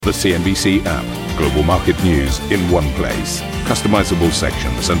The CNBC app. Global market news in one place. Customizable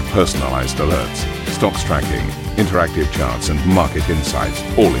sections and personalized alerts. Stocks tracking, interactive charts and market insights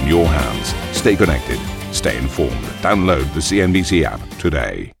all in your hands. Stay connected. Stay informed. Download the CNBC app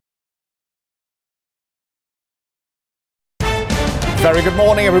today. Very good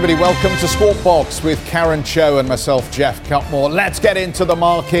morning, everybody. Welcome to Squawk Box with Karen Cho and myself, Jeff Cutmore. Let's get into the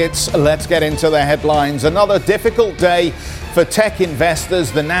markets. Let's get into the headlines. Another difficult day for tech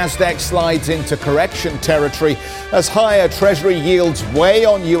investors. The Nasdaq slides into correction territory as higher Treasury yields weigh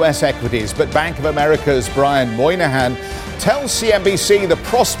on U.S. equities. But Bank of America's Brian Moynihan tells CNBC the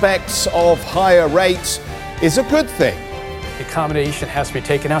prospects of higher rates is a good thing. The accommodation has to be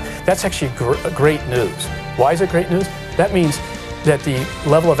taken out. That's actually great news. Why is it great news? That means that the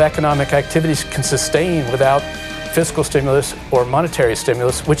level of economic activities can sustain without fiscal stimulus or monetary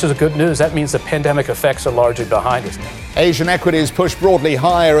stimulus, which is good news. That means the pandemic effects are largely behind us. Asian equities push broadly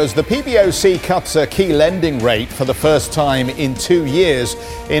higher as the PBOC cuts a key lending rate for the first time in 2 years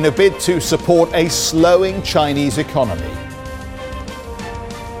in a bid to support a slowing Chinese economy.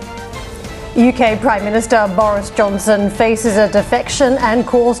 UK Prime Minister Boris Johnson faces a defection and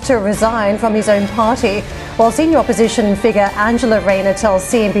calls to resign from his own party, while senior opposition figure Angela Rayner tells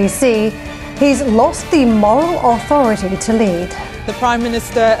CNBC he's lost the moral authority to lead. The Prime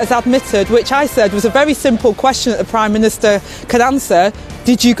Minister has admitted, which I said was a very simple question that the Prime Minister could answer,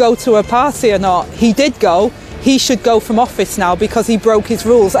 did you go to a party or not? He did go. He should go from office now because he broke his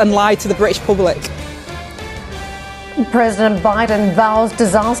rules and lied to the British public. President Biden vows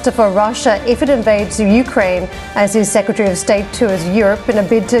disaster for Russia if it invades Ukraine as his Secretary of State tours Europe in a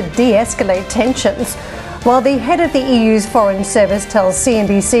bid to de-escalate tensions. While the head of the EU's Foreign Service tells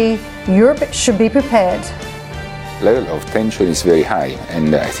CNBC Europe should be prepared. Level of tension is very high,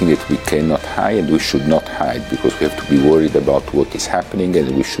 and I think that we cannot hide and we should not hide because we have to be worried about what is happening,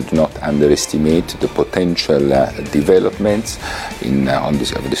 and we should not underestimate the potential developments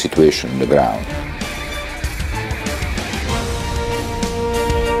of the situation on the ground.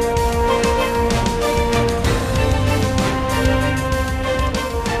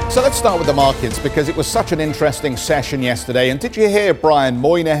 So let's start with the markets because it was such an interesting session yesterday. And did you hear Brian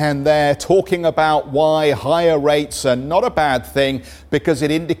Moynihan there talking about why higher rates are not a bad thing because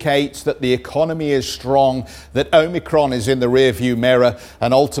it indicates that the economy is strong, that Omicron is in the rearview mirror,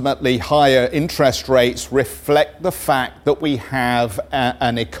 and ultimately higher interest rates reflect the fact that we have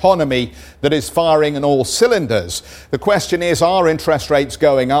an economy that is firing on all cylinders. The question is, are interest rates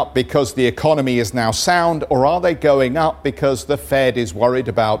going up because the economy is now sound, or are they going up because the Fed is worried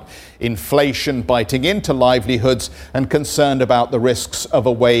about inflation biting into livelihoods and concerned about the risks of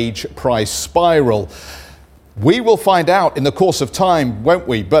a wage price spiral? We will find out in the course of time, won't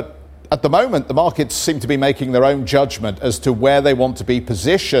we? But at the moment, the markets seem to be making their own judgment as to where they want to be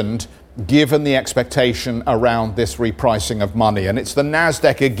positioned given the expectation around this repricing of money. And it's the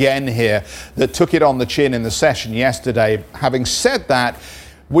Nasdaq again here that took it on the chin in the session yesterday. Having said that,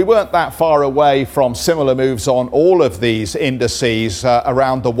 we weren't that far away from similar moves on all of these indices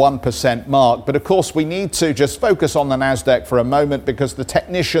around the 1% mark. But of course, we need to just focus on the Nasdaq for a moment because the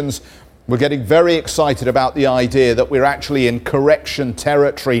technicians were getting very excited about the idea that we're actually in correction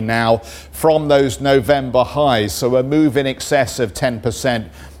territory now from those November highs. So a move in excess of 10%.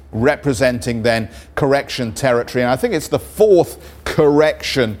 Representing then correction territory. And I think it's the fourth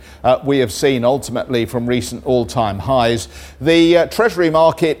correction we have seen ultimately from recent all-time highs. The Treasury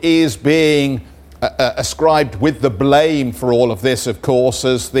market is being ascribed with the blame for all of this, of course,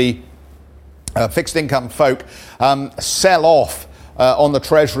 as the fixed income folk sell off on the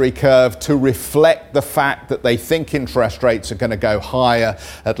Treasury curve to reflect the fact that they think interest rates are going to go higher,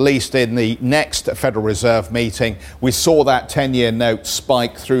 at least in the next Federal Reserve meeting. We saw that 10-year note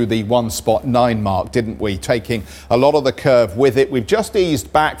spike through the 1.9 mark, didn't we? Taking a lot of the curve with it. We've just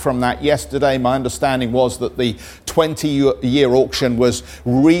eased back from that yesterday. My understanding was that the 20-year auction was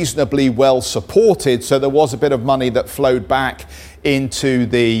reasonably well supported, so there was a bit of money that flowed back into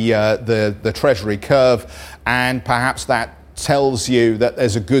the Treasury curve, and perhaps that tells you that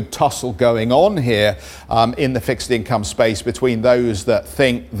there's a good tussle going on here in the fixed income space between those that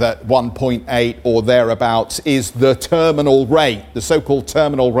think that 1.8 or thereabouts is the terminal rate, the so-called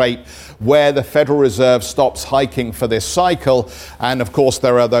terminal rate where the Federal Reserve stops hiking for this cycle. And of course,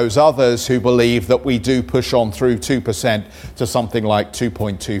 there are those others who believe that we do push on through 2% to something like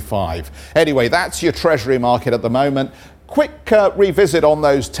 2.25. Anyway, that's your Treasury market at the moment. Quick revisit on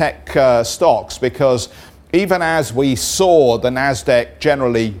those tech stocks, because even as we saw the Nasdaq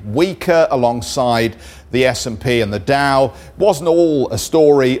generally weaker alongside the S&P and the Dow. Wasn't all a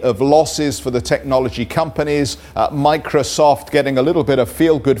story of losses for the technology companies. Microsoft getting a little bit of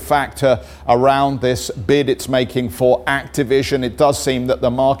feel-good factor around this bid it's making for Activision. It does seem that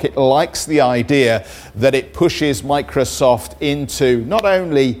the market likes the idea that it pushes Microsoft into not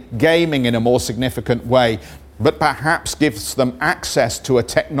only gaming in a more significant way, but perhaps gives them access to a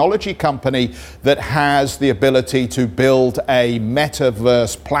technology company that has the ability to build a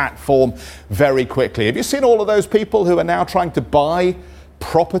metaverse platform very quickly. Have you seen all of those people who are now trying to buy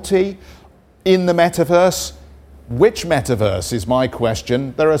property in the metaverse? Which metaverse is my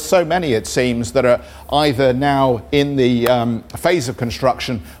question. There are so many, it seems, that are either now in the phase of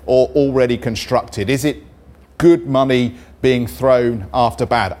construction or already constructed. Is it good money being thrown after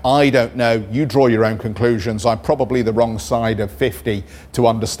bad? I don't know. You draw your own conclusions. I'm probably the wrong side of 50 to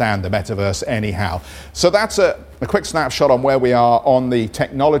understand the metaverse anyhow. So that's a quick snapshot on where we are on the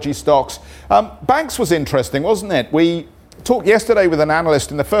technology stocks. Banks was interesting, wasn't it? We talked yesterday with an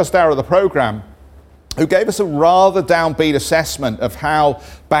analyst in the first hour of the program who gave us a rather downbeat assessment of how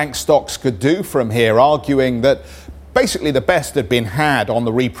bank stocks could do from here, arguing that basically the best had been had on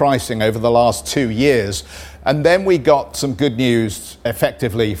the repricing over the last 2 years. And then we got some good news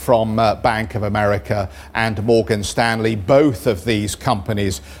effectively from Bank of America and Morgan Stanley. Both of these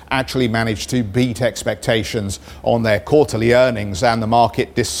companies actually managed to beat expectations on their quarterly earnings, and the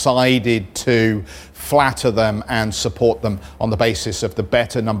market decided to flatter them and support them on the basis of the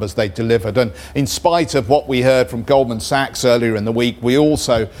better numbers they delivered. And in spite of what we heard from Goldman Sachs earlier in the week, we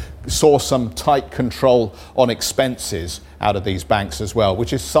also saw some tight control on expenses out of these banks as well,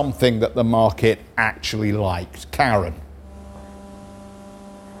 which is something that the market actually liked. Karen.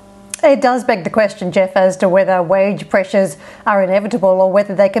 It does beg the question, Jeff, as to whether wage pressures are inevitable or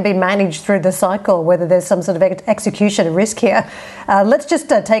whether they can be managed through the cycle, whether there's some sort of execution risk here. Let's just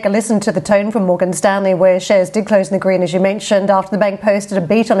take a listen to the tone from Morgan Stanley, where shares did close in the green, as you mentioned, after the bank posted a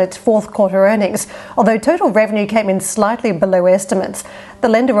beat on its fourth quarter earnings. Although total revenue came in slightly below estimates, the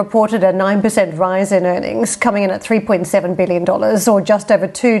lender reported a 9% rise in earnings, coming in at $3.7 billion, or just over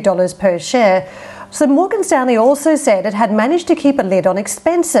 $2 per share. So Morgan Stanley also said it had managed to keep a lid on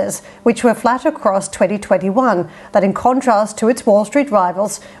expenses, which were flat across 2021. That in contrast to its Wall Street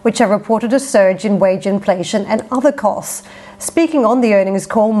rivals, which have reported a surge in wage inflation and other costs. Speaking on the earnings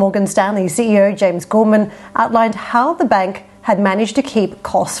call, Morgan Stanley CEO James Gorman outlined how the bank had managed to keep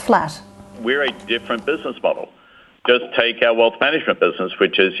costs flat. We're a different business model. Just take our wealth management business,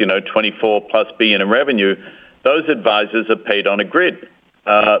 which is, 24 plus billion in revenue. Those advisors are paid on a grid.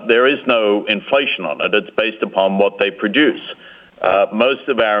 There is no inflation on it. It's based upon what they produce. Most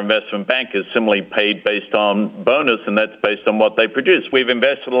of our investment bankers similarly paid based on bonus, and that's based on what they produce. We've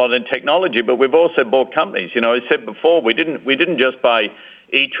invested a lot in technology, but we've also bought companies. I said before, we didn't just buy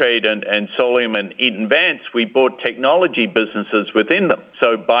E-Trade and Solium and Eaton Vance. We bought technology businesses within them.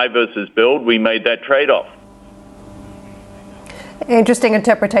 So buy versus build, we made that trade-off. Interesting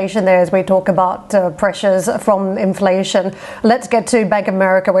interpretation there as we talk about pressures from inflation. Let's get to Bank of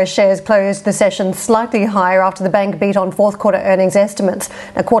America, where shares closed the session slightly higher after the bank beat on fourth quarter earnings estimates.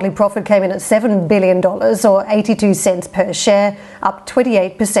 Now, quarterly profit came in at $7 billion, or 82 cents per share, up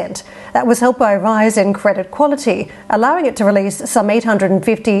 28%. That was helped by a rise in credit quality, allowing it to release some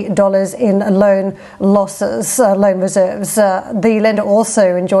 $850 in loan losses, loan reserves. The lender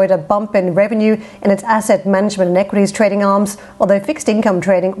also enjoyed a bump in revenue in its asset management and equities trading arms, although fixed income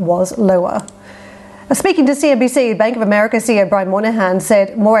trading was lower. Speaking to CNBC, Bank of America CEO Brian Moynihan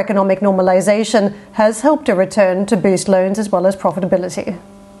said more economic normalization has helped a return to boost loans as well as profitability.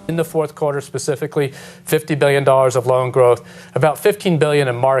 In the fourth quarter specifically, $50 billion of loan growth, about $15 billion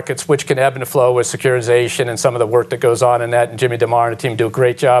in markets, which can ebb and flow with securitization and some of the work that goes on in that. And Jimmy DeMar and the team do a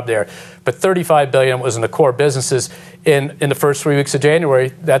great job there. But $35 billion was in the core businesses. In the first 3 weeks of January,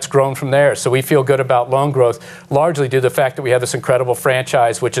 that's grown from there. So we feel good about loan growth, largely due to the fact that we have this incredible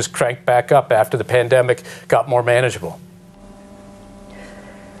franchise, which has cranked back up after the pandemic got more manageable.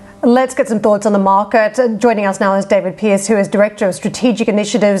 Let's get some thoughts on the market. Joining us now is David Pearce, who is Director of Strategic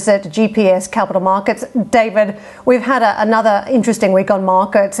Initiatives at GPS Capital Markets. David, we've had another interesting week on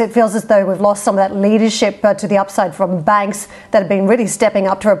markets. It feels as though we've lost some of that leadership to the upside from banks that have been really stepping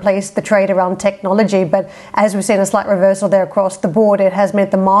up to replace the trade around technology. But as we've seen a slight reversal there across the board, it has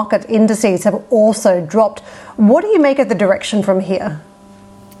meant the market indices have also dropped. What do you make of the direction from here?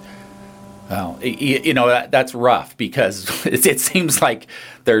 Well, that's rough because it seems like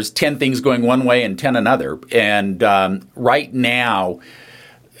there's 10 things going one way and 10 another. And right now,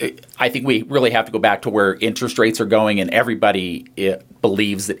 I think we really have to go back to where interest rates are going, and everybody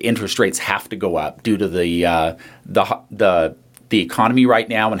believes that interest rates have to go up due to the economy right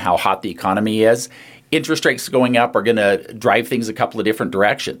now and how hot the economy is. interest rates going up are going to drive things a couple of different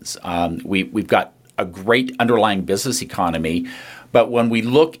directions. We've got a great underlying business economy, but when we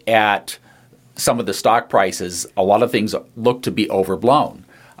look at some of the stock prices, a lot of things look to be overblown.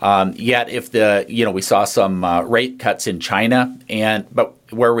 Yet, if we saw some rate cuts in China, but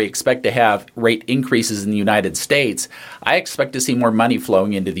where we expect to have rate increases in the United States, I expect to see more money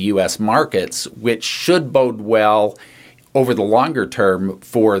flowing into the U.S. markets, which should bode well over the longer term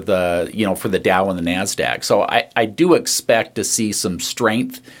for the Dow and the Nasdaq. So I do expect to see some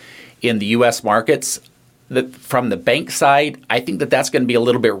strength in the U.S. markets. From the bank side, I think that's going to be a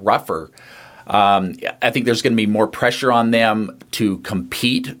little bit rougher. I think there's going to be more pressure on them to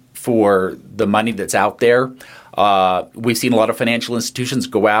compete for the money that's out there. We've seen a lot of financial institutions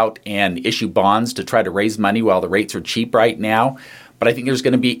go out and issue bonds to try to raise money while the rates are cheap right now. But I think there's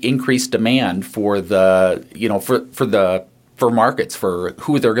going to be increased demand for markets, for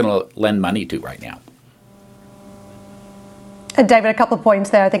who they're going to lend money to right now. And David, a couple of points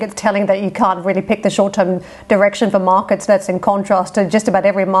there. I think it's telling that you can't really pick the short-term direction for markets. That's in contrast to just about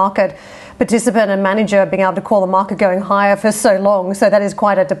every market participant and manager being able to call the market going higher for so long. So that is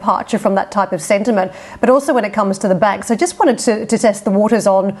quite a departure from that type of sentiment. But also when it comes to the banks, I just wanted to test the waters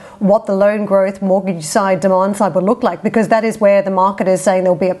on what the loan growth, mortgage side, demand side would look like, because that is where the market is saying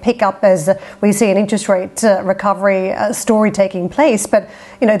there'll be a pickup as we see an interest rate recovery story taking place. But,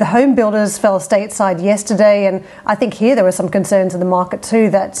 the home builders fell stateside yesterday, and I think here there were some concerns in the market too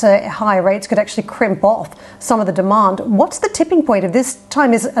that higher rates could actually crimp off some of the demand. What's the tipping point? If this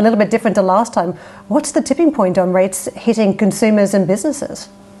time is a little bit different to last time, what's the tipping point on rates hitting consumers and businesses?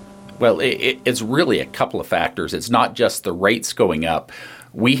 Well, it's really a couple of factors. It's not just the rates going up.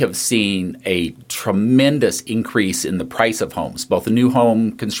 We have seen a tremendous increase in the price of homes, both the new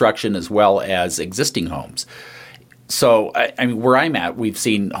home construction as well as existing homes. So, where I'm at, we've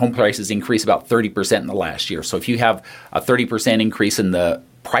seen home prices increase about 30% in the last year. So if you have a 30% increase in the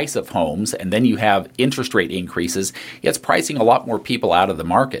price of homes and then you have interest rate increases, it's pricing a lot more people out of the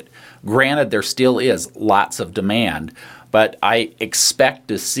market. Granted, there still is lots of demand, but I expect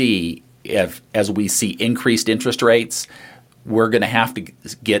to see, as we see increased interest rates, we're going to have to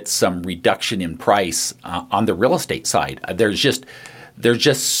get some reduction in price on the real estate side. There's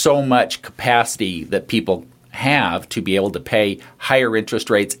just so much capacity that people have to be able to pay higher interest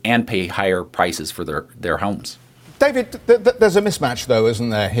rates and pay higher prices for their homes. David, there's a mismatch, though, isn't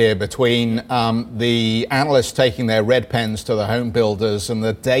there, here between the analysts taking their red pens to the home builders and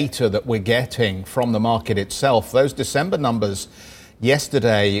the data that we're getting from the market itself. Those December numbers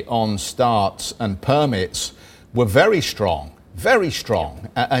yesterday on starts and permits were very strong,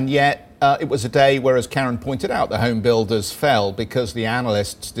 and yet it was a day where, as Karen pointed out, the home builders fell because the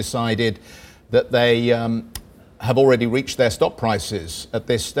analysts decided that they have already reached their stop prices at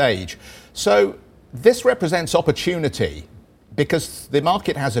this stage. So this represents opportunity because the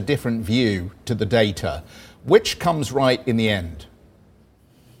market has a different view to the data. Which comes right in the end?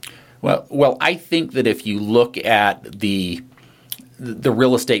 Well, I think that if you look at the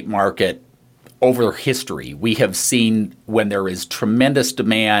real estate market over history, we have seen when there is tremendous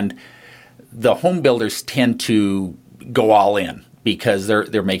demand, the home builders tend to go all in because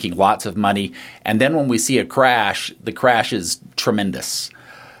they're making lots of money. And then when we see a crash, the crash is tremendous.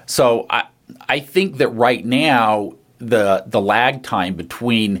 So I think that right now, the lag time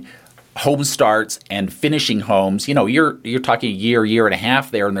between home starts and finishing homes, you're talking a year and a half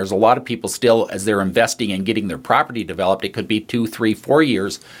there, and there's a lot of people still, as they're investing and getting their property developed, it could be 2, 3, 4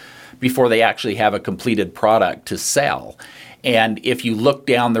 years before they actually have a completed product to sell. And if you look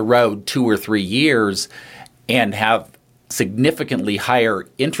down the road 2 or 3 years and have significantly higher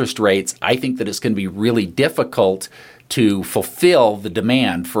interest rates, I think that it's going to be really difficult to fulfill the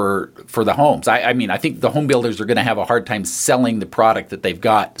demand for the homes. I think the home builders are going to have a hard time selling the product that they've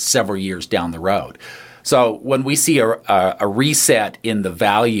got several years down the road. So when we see a reset in the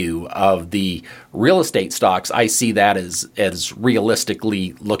value of the real estate stocks, I see that as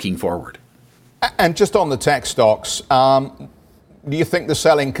realistically looking forward. And just on the tech stocks, do you think the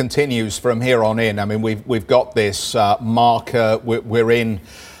selling continues from here on in? I mean, we've got this marker. We're in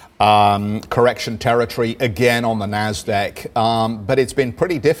correction territory again on the Nasdaq, but it's been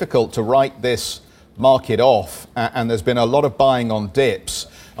pretty difficult to write this market off, and there's been a lot of buying on dips.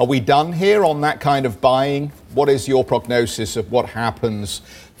 Are we done here on that kind of buying? What is your prognosis of what happens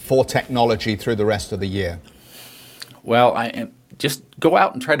for technology through the rest of the year? Well, just go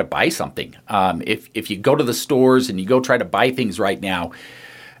out and try to buy something. If you go to the stores and you go try to buy things right now,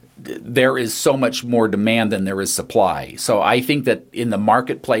 there is so much more demand than there is supply. So I think that in the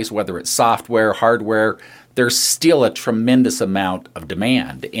marketplace, whether it's software, hardware, there's still a tremendous amount of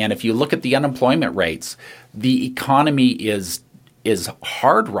demand. And if you look at the unemployment rates, the economy is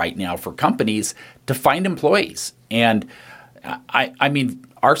hard right now for companies to find employees. And I mean,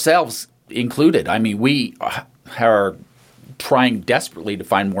 ourselves included. I mean, we are trying desperately to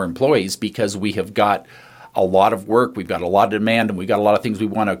find more employees because we have got a lot of work, we've got a lot of demand, and we've got a lot of things we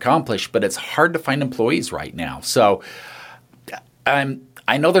want to accomplish, but it's hard to find employees right now. So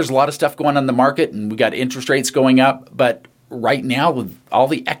I know there's a lot of stuff going on in the market, and we got interest rates going up, but right now, all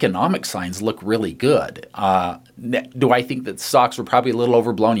the economic signs look really good. Do I think that stocks were probably a little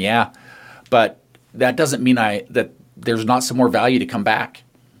overblown? Yeah, but that doesn't mean that there's not some more value to come back.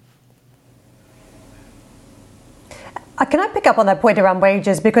 Can I pick up on that point around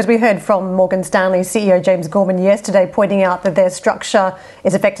wages? Because we heard from Morgan Stanley CEO James Gorman yesterday pointing out that their structure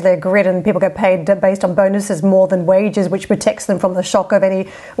is effectively a grid and people get paid based on bonuses more than wages, which protects them from the shock of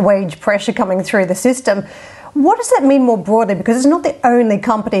any wage pressure coming through the system. What does that mean more broadly? Because it's not the only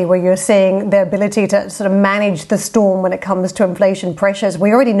company where you're seeing their ability to sort of manage the storm when it comes to inflation pressures.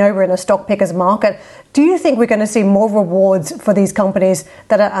 We already know we're in a stock pickers market. Do you think we're going to see more rewards for these companies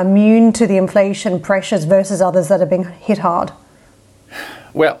that are immune to the inflation pressures versus others that are being hit hard?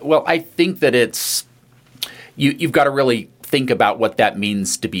 Well, I think that you've got to really think about what that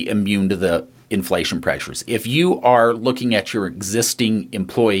means to be immune to the inflation pressures. If you are looking at your existing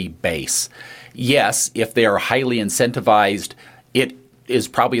employee base, yes, if they are highly incentivized, it is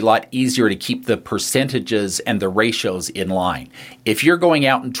probably a lot easier to keep the percentages and the ratios in line. If you're going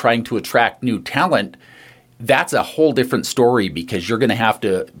out and trying to attract new talent, that's a whole different story because you're going to have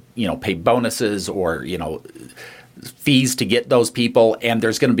to, pay bonuses or, fees to get those people, and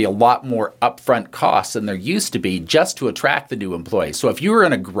there's going to be a lot more upfront costs than there used to be just to attract the new employees. So if you're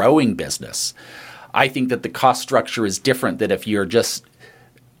in a growing business, I think that the cost structure is different than if you're just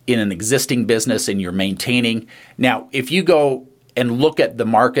in an existing business and you're maintaining. Now, if you go and look at the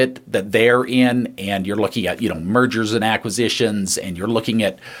market that they're in and you're looking at, mergers and acquisitions, and you're looking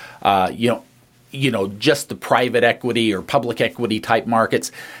at, just the private equity or public equity type markets,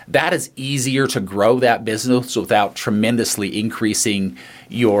 that is easier to grow that business without tremendously increasing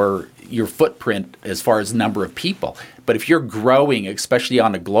your footprint as far as number of people. But if you're growing, especially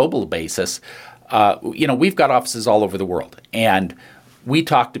on a global basis, we've got offices all over the world, and we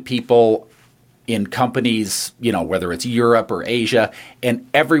talk to people in companies, whether it's Europe or Asia, and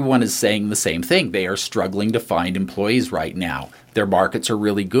everyone is saying the same thing. They are struggling to find employees right now. Their markets are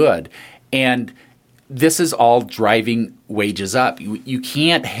really good. And this is all driving wages up. You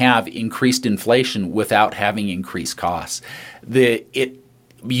can't have increased inflation without having increased costs.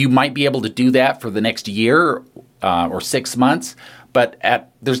 You might be able to do that for the next year or 6 months, but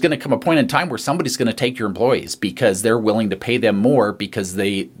there's going to come a point in time where somebody's going to take your employees because they're willing to pay them more because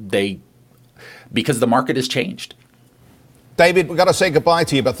because the market has changed. David, we've got to say goodbye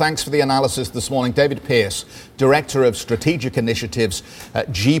to you, but thanks for the analysis this morning. David Pierce, Director of Strategic Initiatives at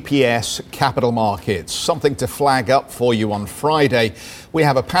GPS Capital Markets. Something to flag up for you on Friday. We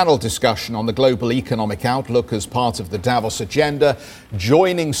have a panel discussion on the global economic outlook as part of the Davos agenda.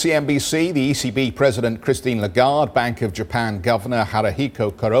 Joining CNBC, the ECB President Christine Lagarde, Bank of Japan Governor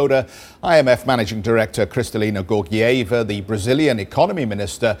Haruhiko Kuroda, IMF Managing Director Kristalina Georgieva, the Brazilian Economy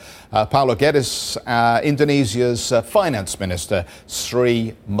Minister Paulo Guedes, Indonesia's Finance Minister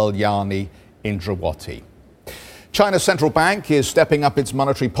Sri Mulyani Indrawati. China's central bank is stepping up its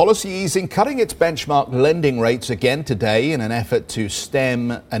monetary policy easing, cutting its benchmark lending rates again today in an effort to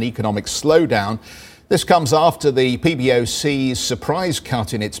stem an economic slowdown. This comes after the PBOC's surprise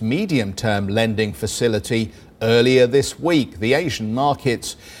cut in its medium-term lending facility earlier this week. The Asian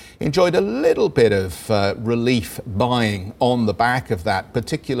markets enjoyed a little bit of relief buying on the back of that,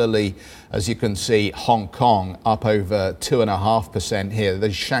 particularly, as you can see, Hong Kong up over 2.5% here.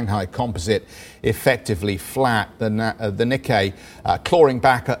 The Shanghai Composite effectively flat. The Nikkei clawing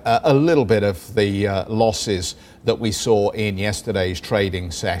back a little bit of the losses that we saw in yesterday's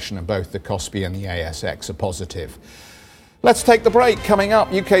trading session, and both the Kospi and the ASX are positive. Let's take the break. Coming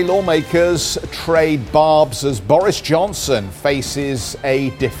up, UK lawmakers trade barbs as Boris Johnson faces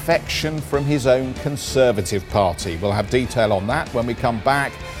a defection from his own Conservative Party. We'll have detail on that when we come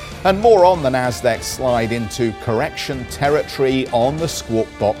back, and more on the Nasdaq slide into correction territory on the Squawk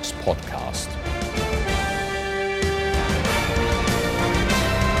Box podcast.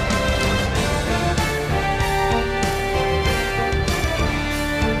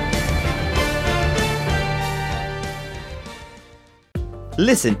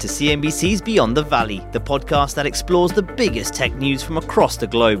 Listen to CNBC's Beyond the Valley, the podcast that explores the biggest tech news from across the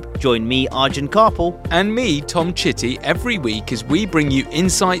globe. Join me, Arjun Karpal. And me, Tom Chitty, every week as we bring you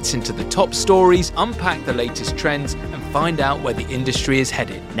insights into the top stories, unpack the latest trends, and find out where the industry is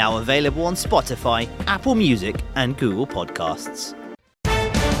headed. Now available on Spotify, Apple Music, and Google Podcasts.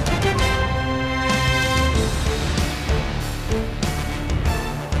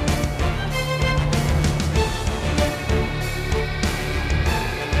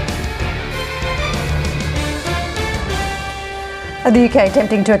 The UK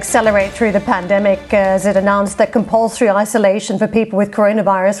attempting to accelerate through the pandemic as it announced that compulsory isolation for people with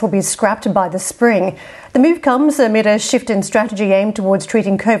coronavirus will be scrapped by the spring. The move comes amid a shift in strategy aimed towards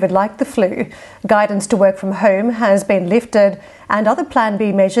treating COVID like the flu. Guidance to work from home has been lifted, and other Plan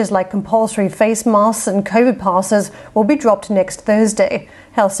B measures like compulsory face masks and COVID passes will be dropped next Thursday.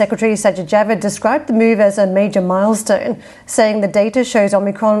 Health Secretary Sajid Javid described the move as a major milestone, saying the data shows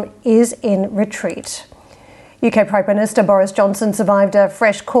Omicron is in retreat. UK Prime Minister Boris Johnson survived a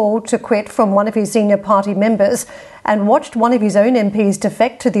fresh call to quit from one of his senior party members and watched one of his own MPs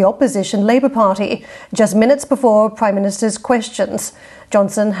defect to the opposition Labour Party just minutes before Prime Minister's questions.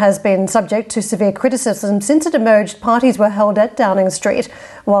 Johnson has been subject to severe criticism since it emerged parties were held at Downing Street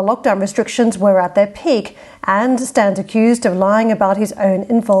while lockdown restrictions were at their peak, and stands accused of lying about his own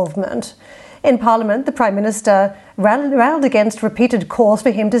involvement. In Parliament, the Prime Minister railed against repeated calls for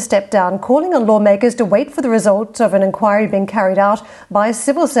him to step down, calling on lawmakers to wait for the results of an inquiry being carried out by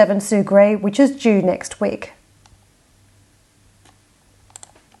civil servant Sue Gray, which is due next week.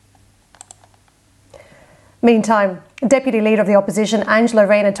 Meantime, Deputy Leader of the Opposition Angela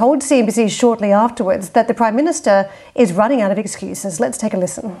Rayner told CNBC shortly afterwards that the Prime Minister is running out of excuses. Let's take a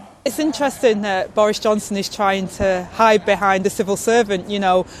listen. It's interesting that Boris Johnson is trying to hide behind a civil servant. You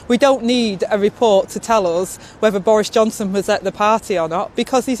know, we don't need a report to tell us whether Boris Johnson was at the party or not,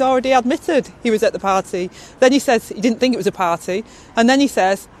 because he's already admitted he was at the party. Then he says he didn't think it was a party. And then he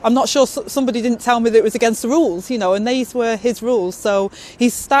says, I'm not sure, somebody didn't tell me that it was against the rules, you know, and these were his rules. So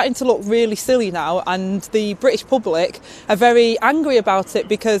he's starting to look really silly now, and the British public are very angry about it,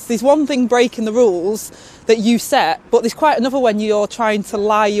 because there's one thing breaking the rules that you set, but there's quite another when you're trying to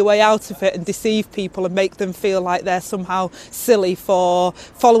lie your way out of it and deceive people and make them feel like they're somehow silly for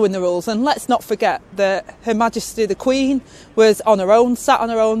following the rules. And let's not forget that Her Majesty the Queen was on her own, sat on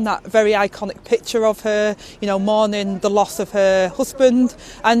her own, that very iconic picture of her, you know, mourning the loss of her husband.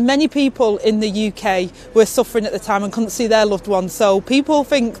 And many people in the UK were suffering at the time and couldn't see their loved ones. So people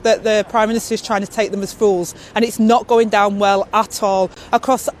think that the Prime Minister is trying to take them as fools, and it's not going down well at all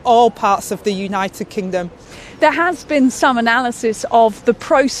across all parts of the United Kingdom. There has been some analysis of the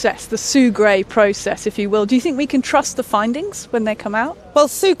process, the Sue Gray process, if you will. Do you think we can trust the findings when they come out? Well,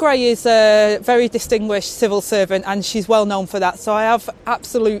 Sue Gray is a very distinguished civil servant, and she's well known for that. So I have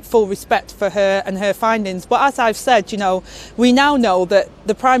absolute full respect for her and her findings. But as I've said, you know, we now know that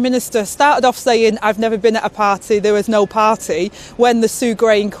the Prime Minister started off saying, I've never been at a party, there was no party, when the Sue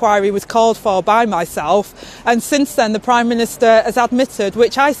Gray inquiry was called for by myself. And since then, the Prime Minister has admitted,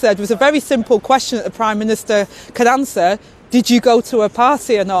 which I said was a very simple question that the Prime Minister could answer, did you go to a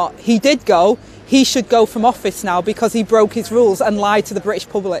party or not? He did go. He should go from office now because he broke his rules and lied to the British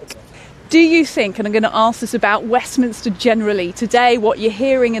public. Do you think, and I'm going to ask this about Westminster generally, today what you're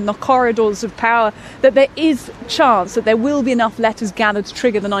hearing in the corridors of power, that there is a chance that there will be enough letters gathered to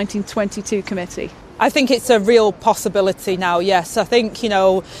trigger the 1922 committee? I think it's a real possibility now, yes. I think, you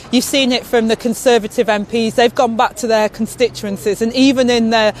know, you've seen it from the Conservative MPs. They've gone back to their constituencies, and even in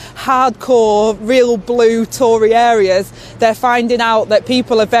the hardcore, real blue Tory areas, they're finding out that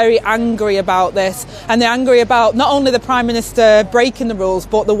people are very angry about this. And they're angry about not only the Prime Minister breaking the rules,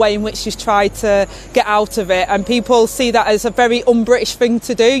 but the way in which she's tried to get out of it. And people see that as a very un-British thing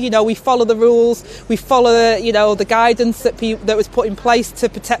to do. You know, we follow the rules, we follow, you know, the guidance that was put in place to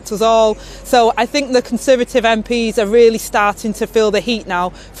protect us all. So I think the Conservative MPs are really starting to feel the heat now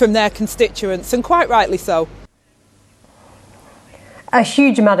from their constituents, and quite rightly so. A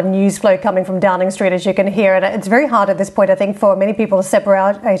huge amount of news flow coming from Downing Street, as you can hear, and it's very hard at this point, I think, for many people to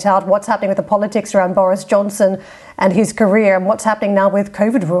separate out what's happening with the politics around Boris Johnson and his career and what's happening now with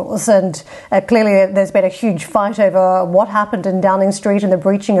COVID rules. And clearly there's been a huge fight over what happened in Downing Street and the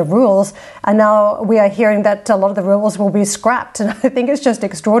breaching of rules. And now we are hearing that a lot of the rules will be scrapped. And I think it's just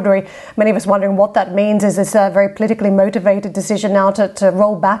extraordinary. Many of us wondering what that means. Is this a very politically motivated decision now to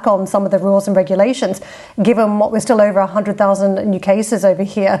roll back on some of the rules and regulations, given what we're still over 100,000 new cases over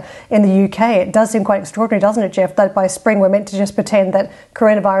here in the UK? It does seem quite extraordinary, doesn't it, Jeff, that by spring we're meant to just pretend that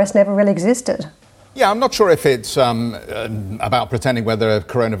coronavirus never really existed. Yeah, I'm not sure if it's about pretending whether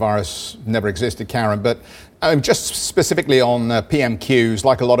coronavirus never existed, Karen, but just specifically on PMQs,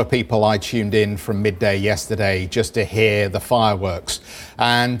 like a lot of people, I tuned in from midday yesterday just to hear the fireworks.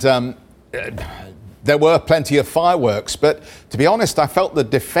 And there were plenty of fireworks, but to be honest, I felt the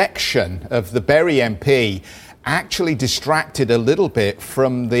defection of the Bury MP actually distracted a little bit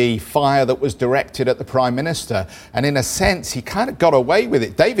from the fire that was directed at the Prime Minister. And in a sense, he kind of got away with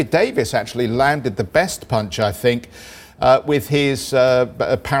it. David Davis actually landed the best punch, I think, with his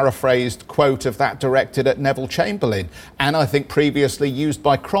paraphrased quote of that directed at Neville Chamberlain, and I think previously used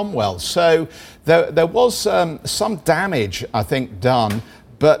by Cromwell. So there was some damage, I think, done,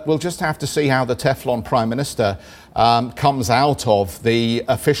 but we'll just have to see how the Teflon Prime Minister comes out of the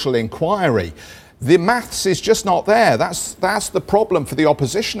official inquiry. The maths is just not there. That's the problem for the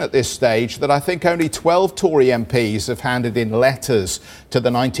opposition at this stage, that I think only 12 Tory MPs have handed in letters to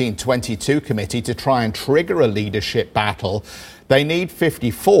the 1922 committee to try and trigger a leadership battle. They need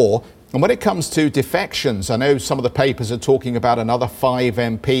 54. And when it comes to defections, I know some of the papers are talking about another 5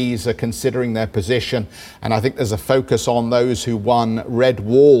 MPs are considering their position. And I think there's a focus on those who won Red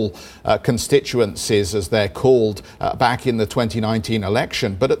Wall constituencies, as they're called, back in the 2019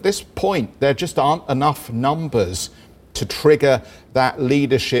 election. But at this point, there just aren't enough numbers to trigger that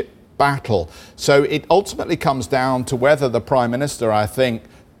leadership battle. So it ultimately comes down to whether the Prime Minister, I think,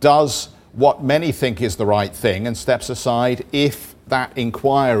 does what many think is the right thing and steps aside if that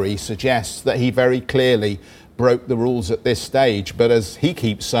inquiry suggests that he very clearly broke the rules at this stage. But as he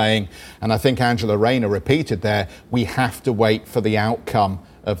keeps saying, and I think Angela Rayner repeated there, we have to wait for the outcome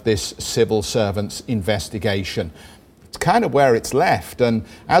of this civil servants investigation. It's kind of where it's left. And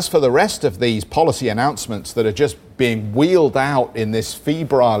as for the rest of these policy announcements that are just being wheeled out in this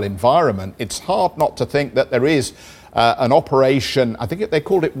febrile environment, it's hard not to think that there is an operation, I think they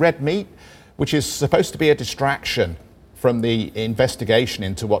called it Red Meat, which is supposed to be a distraction from the investigation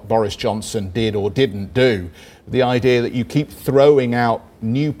into what Boris Johnson did or didn't do. The idea that you keep throwing out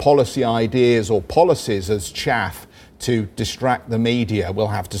new policy ideas or policies as chaff to distract the media. We'll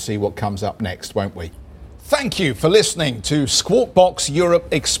have to see what comes up next, won't we? Thank you for listening to Squawk Box Europe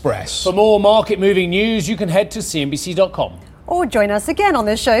Express. For more market-moving news, you can head to cnbc.com. Or join us again on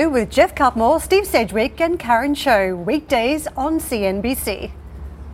the show with Jeff Cutmore, Steve Sedgwick and Karen Cho, weekdays on CNBC.